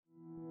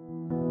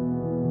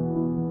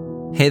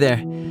Hey there,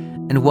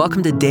 and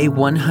welcome to day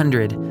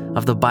 100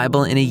 of the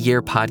Bible in a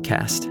Year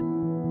podcast.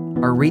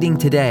 Our reading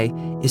today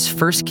is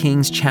 1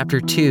 Kings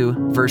chapter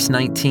 2, verse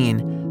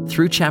 19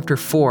 through chapter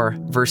 4,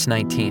 verse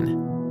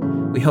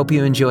 19. We hope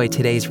you enjoy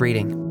today's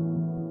reading.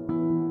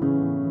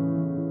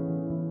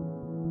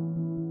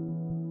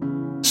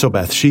 So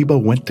Bathsheba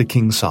went to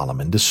King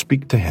Solomon to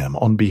speak to him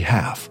on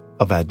behalf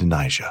of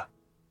Adonijah.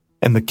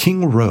 And the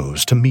king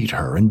rose to meet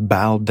her and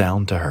bowed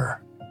down to her.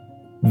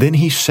 Then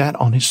he sat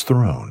on his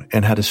throne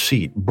and had a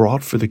seat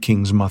brought for the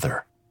king's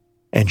mother,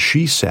 and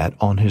she sat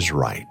on his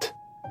right.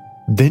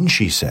 Then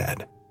she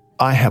said,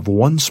 I have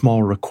one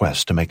small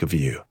request to make of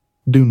you.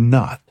 Do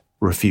not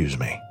refuse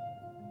me.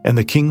 And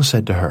the king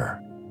said to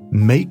her,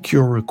 Make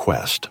your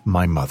request,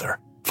 my mother,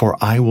 for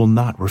I will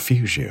not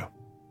refuse you.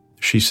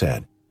 She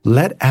said,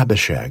 Let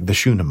Abishag the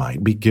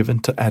Shunammite be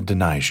given to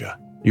Adonijah,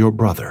 your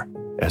brother,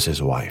 as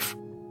his wife.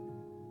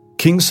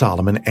 King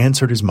Solomon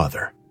answered his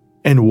mother,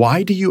 And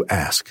why do you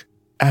ask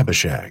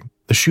Abishag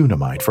the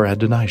Shunammite for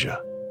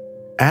Adonijah?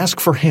 Ask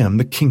for him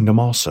the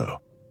kingdom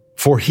also,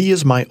 for he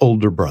is my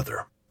older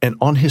brother, and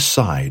on his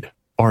side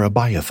are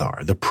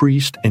Abiathar the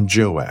priest and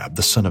Joab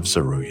the son of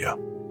Zeruiah.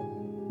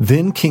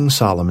 Then King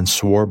Solomon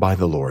swore by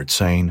the Lord,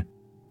 saying,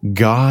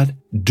 God,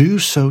 do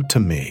so to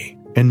me,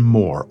 and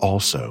more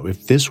also,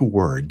 if this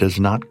word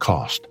does not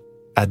cost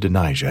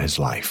Adonijah his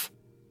life.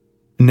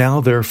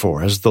 Now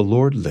therefore, as the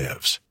Lord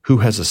lives, who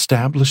has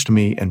established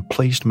me and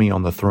placed me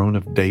on the throne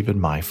of David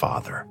my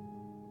father,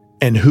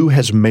 and who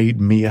has made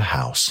me a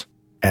house,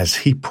 as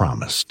he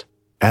promised,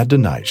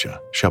 Adonijah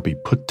shall be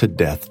put to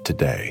death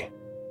today.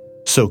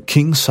 So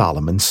King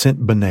Solomon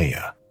sent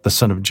Benaiah, the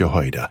son of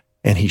Jehoiada,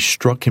 and he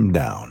struck him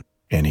down,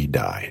 and he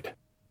died.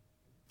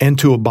 And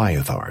to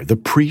Abiathar, the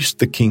priest,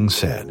 the king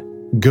said,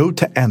 Go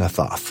to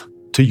Anathoth,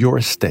 to your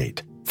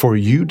estate, for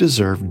you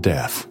deserve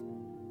death.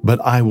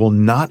 But I will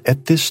not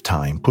at this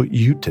time put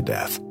you to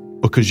death,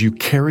 because you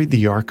carried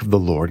the ark of the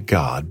Lord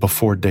God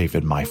before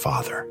David my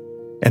father,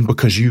 and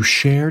because you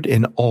shared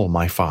in all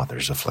my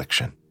father's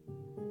affliction.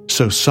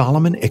 So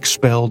Solomon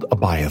expelled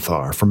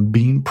Abiathar from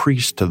being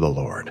priest to the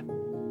Lord,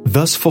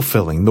 thus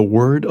fulfilling the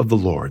word of the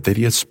Lord that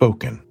he had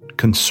spoken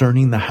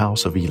concerning the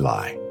house of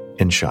Eli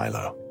in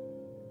Shiloh.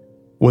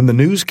 When the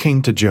news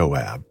came to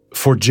Joab,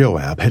 for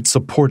Joab had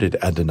supported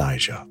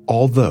Adonijah,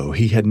 although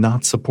he had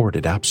not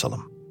supported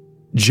Absalom,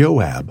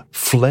 Joab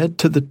fled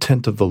to the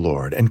tent of the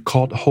Lord and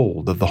caught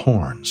hold of the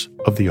horns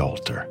of the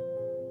altar.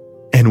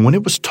 And when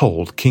it was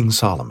told King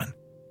Solomon,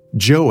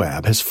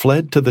 Joab has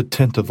fled to the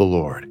tent of the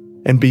Lord,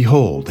 and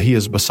behold, he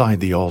is beside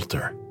the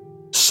altar,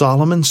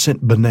 Solomon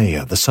sent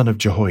Benaiah the son of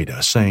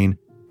Jehoiada, saying,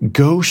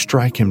 Go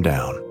strike him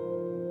down.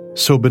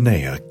 So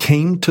Benaiah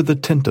came to the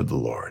tent of the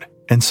Lord,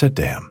 and said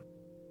to him,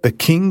 The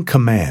king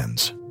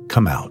commands,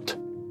 come out.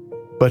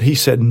 But he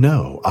said,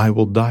 No, I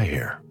will die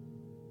here.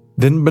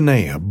 Then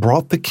Benaiah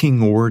brought the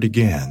king word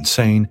again,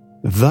 saying,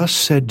 Thus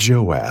said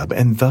Joab,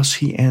 and thus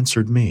he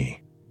answered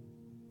me.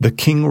 The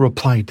king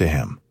replied to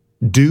him,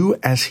 Do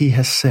as he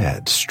has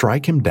said,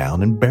 strike him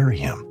down and bury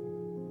him,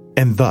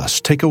 and thus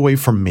take away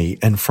from me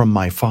and from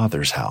my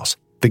father's house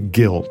the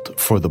guilt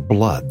for the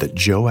blood that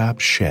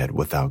Joab shed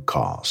without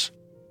cause.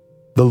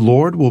 The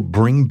Lord will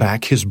bring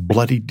back his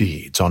bloody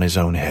deeds on his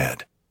own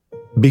head,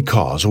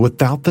 because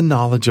without the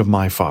knowledge of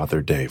my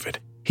father David,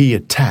 he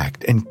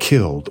attacked and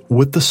killed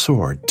with the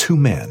sword 2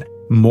 men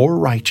more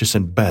righteous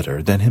and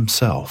better than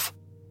himself,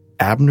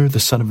 Abner the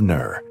son of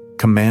Ner,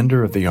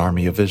 commander of the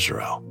army of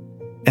Israel,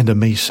 and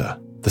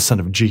Amasa the son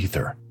of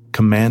Jether,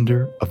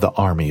 commander of the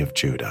army of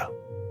Judah.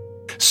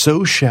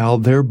 So shall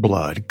their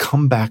blood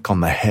come back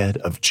on the head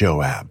of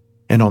Joab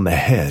and on the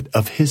head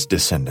of his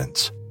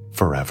descendants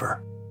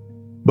forever.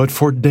 But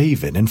for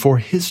David and for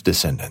his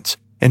descendants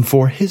and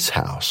for his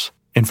house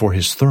and for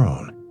his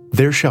throne,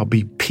 there shall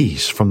be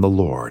peace from the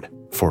Lord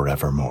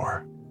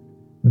forevermore.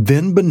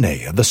 Then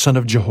Benaiah the son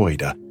of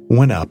Jehoiada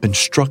went up and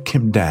struck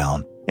him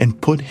down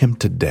and put him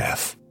to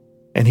death,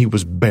 and he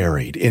was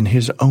buried in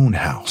his own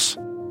house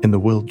in the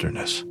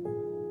wilderness.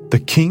 The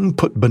king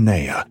put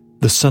Benaiah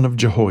the son of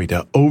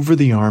Jehoiada over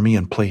the army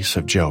in place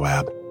of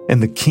Joab,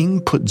 and the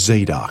king put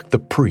Zadok the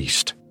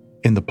priest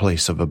in the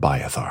place of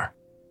Abiathar.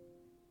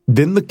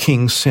 Then the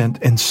king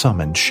sent and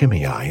summoned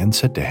Shimei and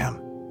said to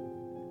him,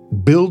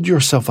 Build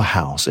yourself a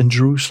house in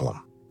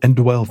Jerusalem and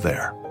dwell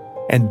there,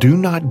 and do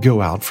not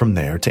go out from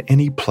there to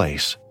any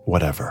place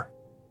whatever.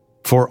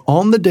 For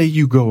on the day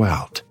you go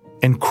out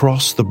and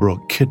cross the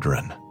brook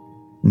Kidron,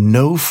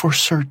 know for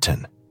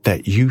certain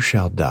that you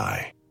shall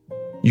die.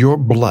 Your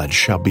blood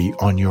shall be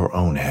on your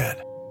own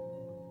head.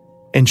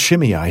 And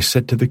Shimei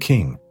said to the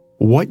king,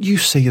 What you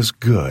say is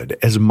good,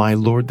 as my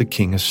lord the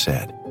king has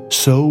said,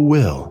 so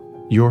will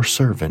your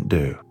servant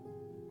do.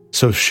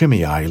 So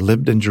Shimei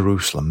lived in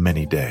Jerusalem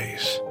many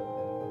days.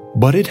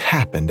 But it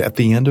happened at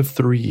the end of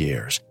 3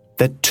 years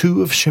that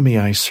 2 of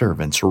Shimei's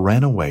servants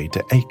ran away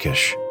to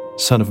Achish,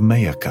 son of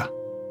Maacah,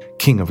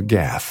 king of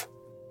Gath.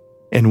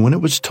 And when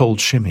it was told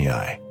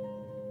Shimei,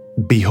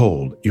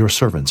 Behold, your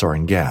servants are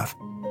in Gath,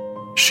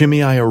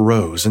 Shimei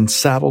arose and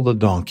saddled a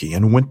donkey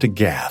and went to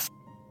Gath,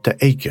 to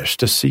Achish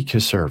to seek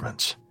his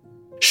servants.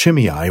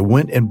 Shimei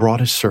went and brought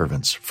his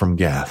servants from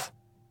Gath.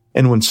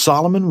 And when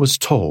Solomon was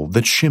told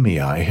that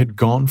Shimei had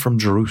gone from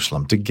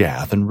Jerusalem to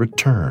Gath and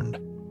returned,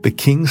 the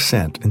king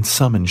sent and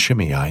summoned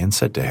Shimei and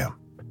said to him,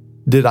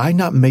 "Did I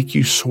not make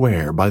you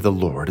swear by the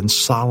Lord and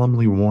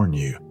solemnly warn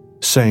you,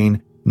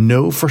 saying,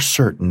 'Know for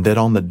certain that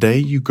on the day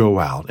you go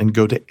out and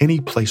go to any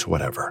place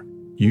whatever,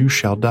 you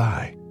shall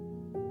die'?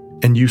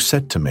 And you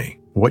said to me,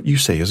 'What you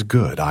say is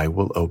good, I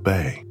will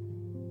obey.'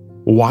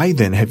 Why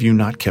then have you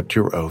not kept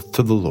your oath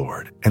to the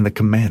Lord and the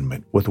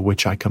commandment with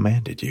which I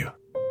commanded you?"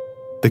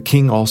 The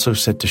king also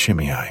said to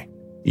Shimei,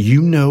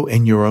 "You know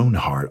in your own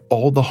heart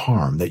all the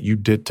harm that you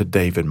did to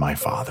David my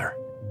father.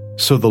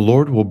 So the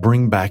Lord will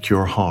bring back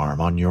your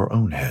harm on your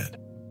own head.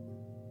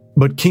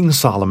 But King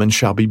Solomon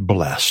shall be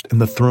blessed,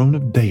 and the throne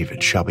of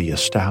David shall be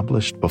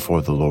established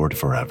before the Lord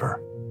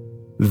forever."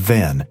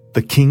 Then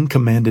the king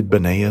commanded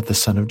Benaiah the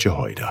son of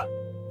Jehoiada,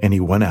 and he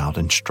went out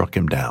and struck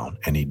him down,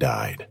 and he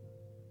died.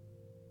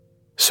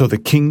 So the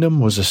kingdom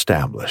was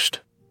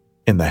established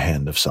in the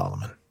hand of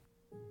Solomon.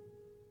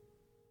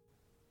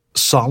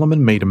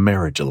 Solomon made a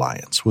marriage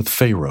alliance with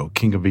Pharaoh,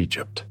 king of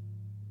Egypt.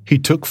 He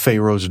took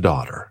Pharaoh's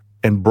daughter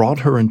and brought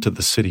her into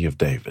the city of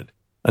David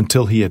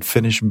until he had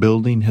finished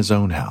building his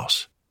own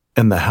house,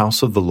 and the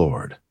house of the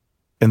Lord,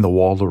 and the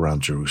wall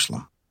around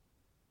Jerusalem.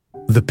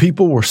 The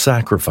people were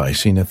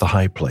sacrificing at the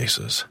high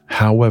places,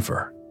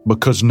 however,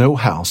 because no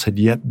house had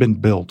yet been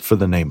built for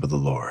the name of the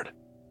Lord.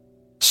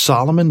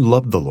 Solomon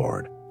loved the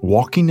Lord,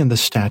 walking in the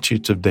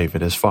statutes of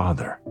David his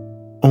father.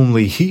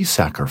 Only he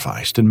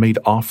sacrificed and made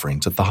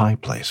offerings at the high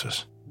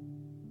places.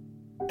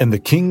 And the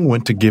king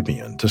went to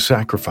Gibeon to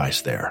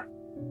sacrifice there,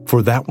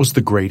 for that was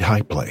the great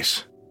high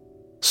place.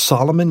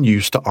 Solomon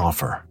used to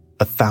offer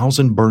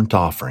 1,000 burnt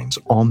offerings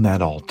on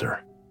that altar.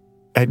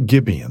 At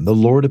Gibeon the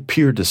Lord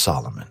appeared to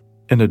Solomon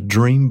in a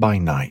dream by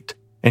night,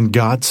 and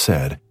God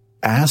said,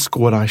 "Ask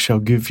what I shall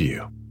give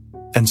you."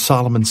 And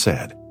Solomon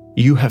said,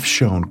 "You have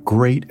shown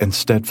great and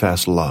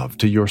steadfast love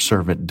to your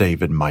servant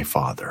David my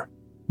father,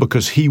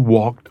 because he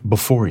walked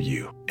before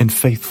you in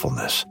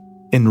faithfulness,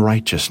 in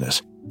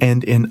righteousness,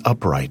 and in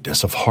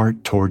uprightness of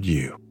heart toward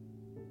you.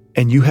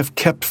 And you have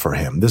kept for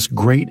him this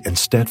great and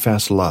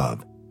steadfast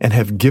love, and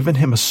have given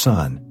him a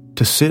son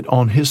to sit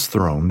on his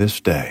throne this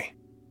day.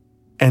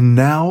 And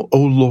now, O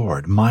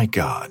Lord my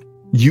God,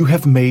 you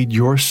have made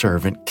your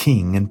servant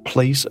king in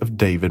place of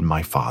David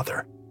my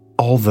father,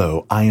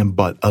 although I am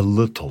but a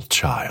little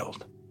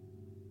child.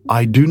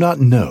 I do not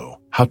know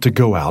how to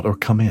go out or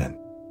come in.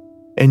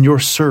 And your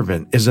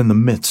servant is in the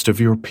midst of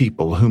your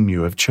people whom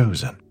you have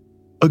chosen,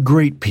 a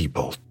great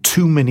people,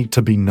 too many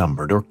to be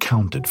numbered or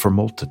counted for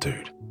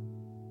multitude.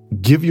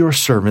 Give your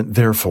servant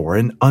therefore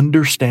an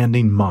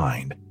understanding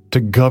mind to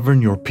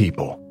govern your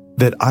people,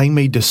 that I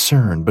may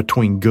discern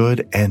between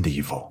good and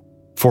evil.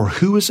 For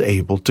who is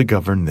able to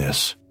govern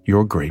this,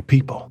 your great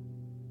people?"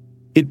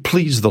 It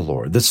pleased the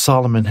Lord that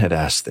Solomon had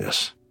asked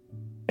this.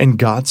 And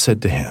God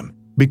said to him,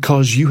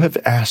 "Because you have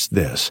asked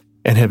this,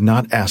 and have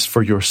not asked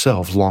for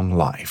yourself long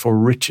life or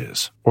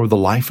riches or the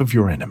life of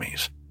your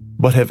enemies,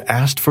 but have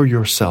asked for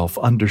yourself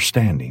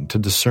understanding to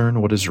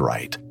discern what is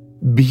right,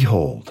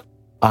 behold,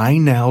 I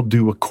now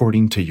do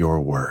according to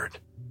your word.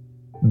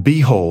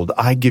 Behold,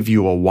 I give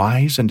you a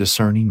wise and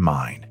discerning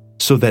mind,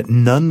 so that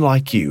none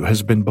like you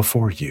has been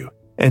before you,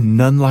 and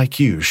none like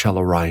you shall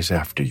arise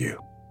after you.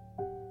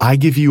 I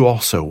give you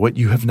also what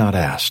you have not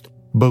asked,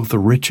 both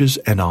riches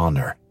and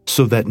honor,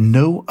 so that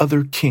no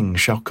other king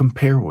shall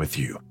compare with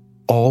you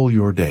all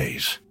your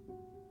days.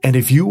 And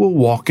if you will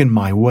walk in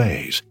my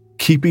ways,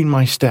 keeping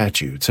my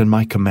statutes and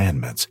my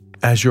commandments,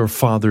 as your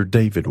father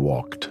David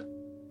walked,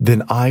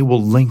 then I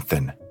will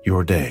lengthen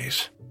your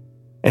days."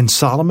 And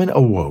Solomon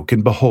awoke,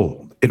 and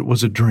behold, it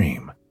was a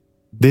dream.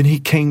 Then he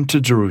came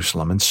to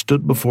Jerusalem and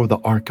stood before the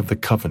ark of the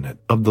covenant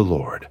of the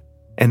Lord,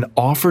 and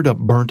offered up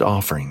burnt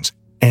offerings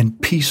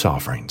and peace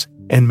offerings,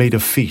 and made a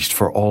feast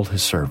for all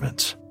his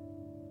servants.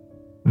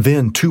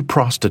 Then 2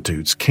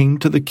 prostitutes came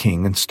to the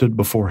king and stood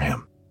before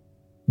him.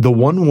 The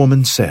one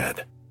woman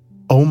said,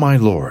 "O my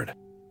lord,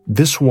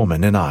 this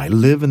woman and I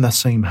live in the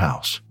same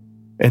house,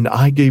 and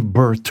I gave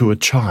birth to a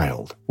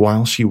child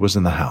while she was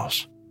in the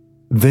house.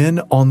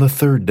 Then on the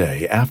 3rd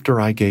day after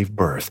I gave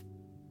birth,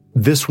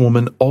 this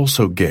woman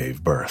also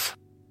gave birth,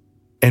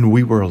 and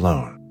we were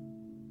alone.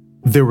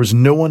 There was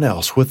no one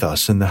else with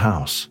us in the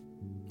house.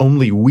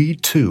 Only we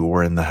 2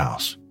 were in the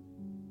house.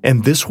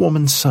 And this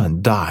woman's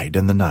son died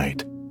in the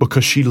night,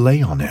 because she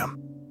lay on him.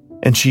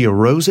 And she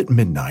arose at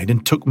midnight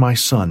and took my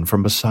son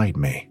from beside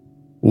me,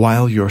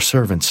 while your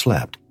servant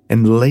slept,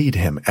 and laid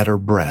him at her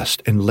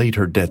breast, and laid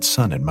her dead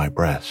son at my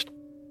breast.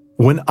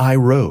 When I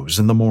rose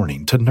in the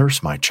morning to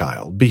nurse my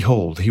child,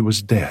 behold, he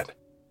was dead.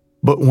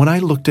 But when I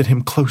looked at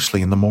him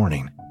closely in the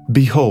morning,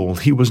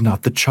 behold, he was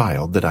not the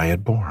child that I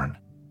had borne.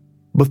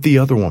 But the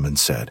other woman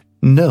said,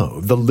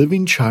 No, the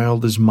living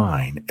child is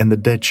mine, and the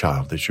dead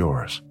child is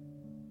yours.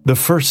 The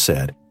first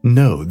said,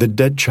 No, the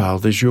dead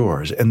child is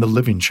yours, and the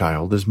living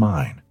child is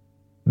mine.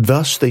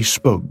 Thus they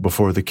spoke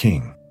before the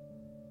king.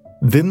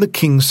 Then the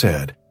king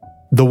said,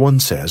 The one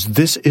says,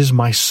 "This is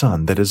my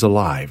son that is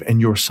alive, and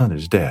your son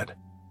is dead."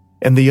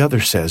 And the other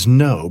says,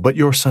 "No, but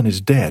your son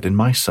is dead, and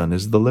my son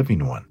is the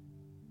living one."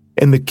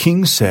 And the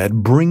king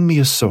said, "Bring me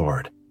a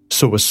sword."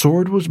 So a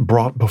sword was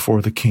brought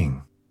before the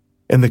king.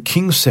 And the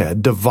king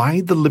said,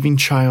 "Divide the living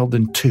child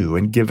in two,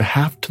 and give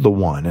half to the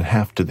one and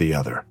half to the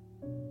other."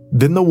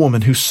 Then the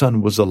woman whose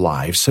son was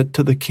alive said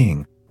to the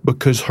king,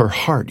 because her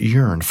heart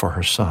yearned for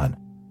her son,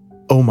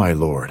 "O my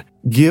lord,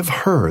 give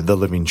her the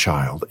living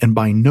child, and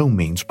by no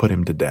means put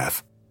him to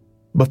death."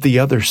 But the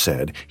other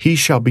said, "He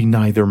shall be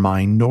neither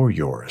mine nor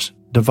yours.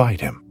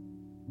 Divide him."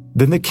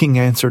 Then the king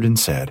answered and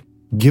said,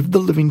 "Give the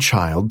living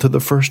child to the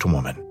first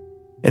woman,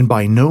 and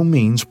by no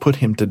means put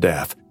him to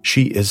death.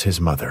 She is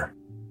his mother."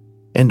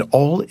 And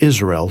all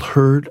Israel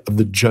heard of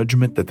the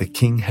judgment that the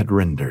king had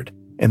rendered,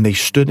 and they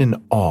stood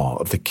in awe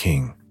of the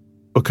king,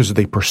 because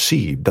they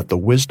perceived that the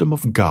wisdom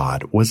of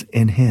God was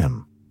in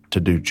him to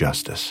do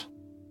justice.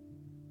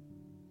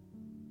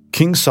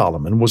 King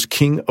Solomon was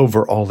king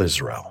over all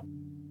Israel,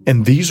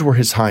 and these were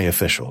his high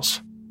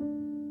officials.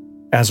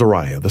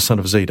 Azariah, the son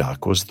of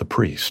Zadok, was the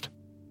priest.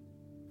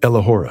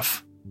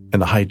 Elihoreph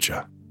and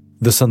Ahijah,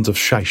 the sons of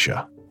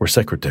Shisha, were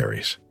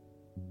secretaries.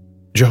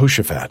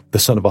 Jehoshaphat, the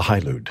son of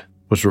Ahilud,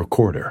 was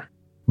recorder.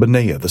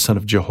 Benaiah, the son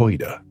of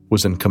Jehoiada,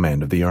 was in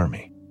command of the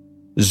army.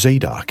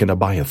 Zadok and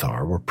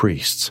Abiathar were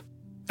priests.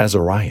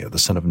 Azariah, the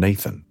son of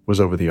Nathan, was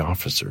over the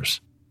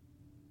officers.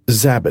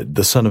 Zabad,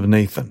 the son of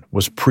Nathan,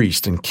 was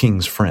priest and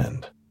king's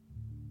friend.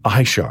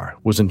 Ahishar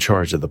was in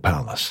charge of the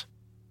palace.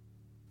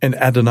 And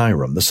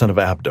Adoniram, the son of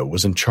Abda,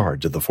 was in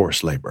charge of the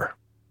forced labor.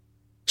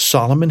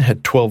 Solomon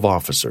had 12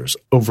 officers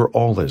over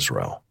all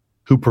Israel,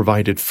 who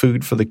provided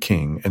food for the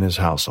king and his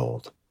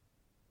household.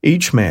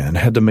 Each man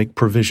had to make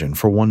provision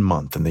for 1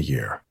 month in the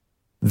year.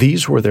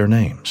 These were their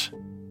names: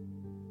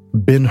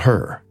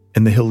 Ben-Hur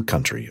in the hill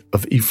country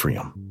of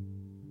Ephraim,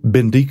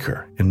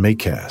 Ben-Deker in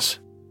Makaz,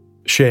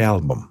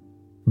 Shaalbim,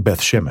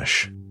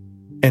 Beth-Shemesh,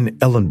 and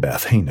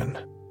Elenbeth-Hanan.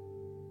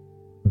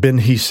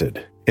 Ben-Hesed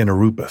in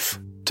Arupath,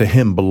 to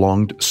him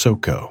belonged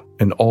Soko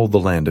and all the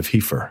land of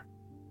Hepher.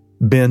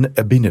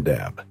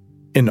 Ben-Abinadab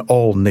in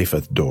all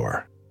Naphath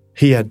Dor.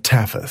 He had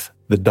Taphath,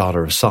 the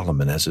daughter of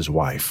Solomon, as his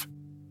wife.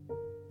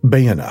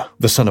 Baanah,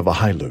 the son of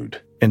Ahilud,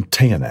 and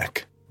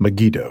Taanach,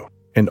 Megiddo,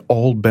 and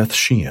all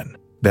Beth-Shean,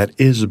 that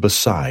is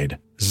beside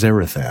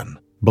Zarethan,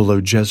 below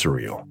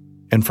Jezreel,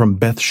 and from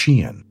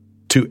Beth-Shean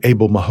to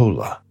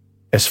Abel-Maholah,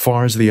 as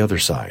far as the other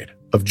side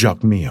of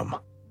Jokmeam.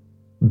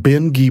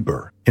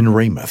 Ben-Geber in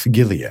Ramoth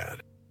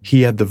Gilead.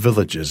 He had the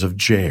villages of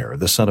Jair,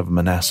 the son of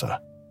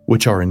Manasseh,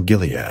 which are in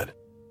Gilead,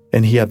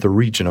 and he had the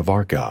region of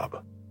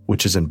Argob,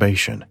 which is in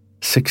Bashan,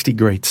 60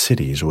 great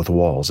cities with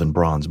walls and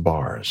bronze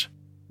bars.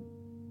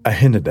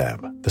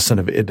 Ahinadab, the son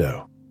of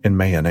Iddo, in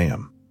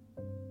Mahanaim.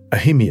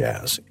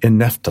 Ahimaaz in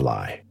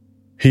Naphtali.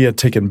 He had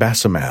taken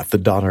Basemath, the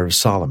daughter of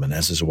Solomon,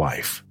 as his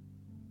wife.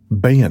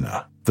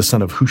 Baanah, the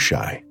son of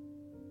Hushai,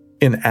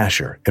 in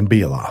Asher and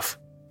Bealoth.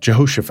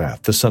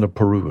 Jehoshaphat, the son of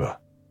Peruah,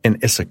 in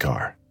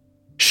Issachar.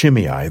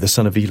 Shimei, the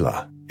son of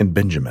Elah, in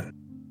Benjamin.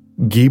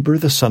 Geber,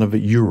 the son of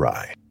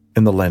Uri,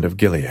 in the land of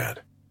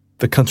Gilead,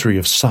 the country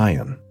of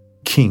Sihon,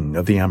 king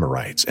of the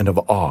Amorites, and of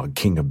Og,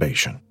 king of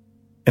Bashan.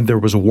 And there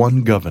was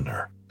one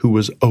governor who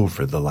was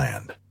over the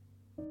land.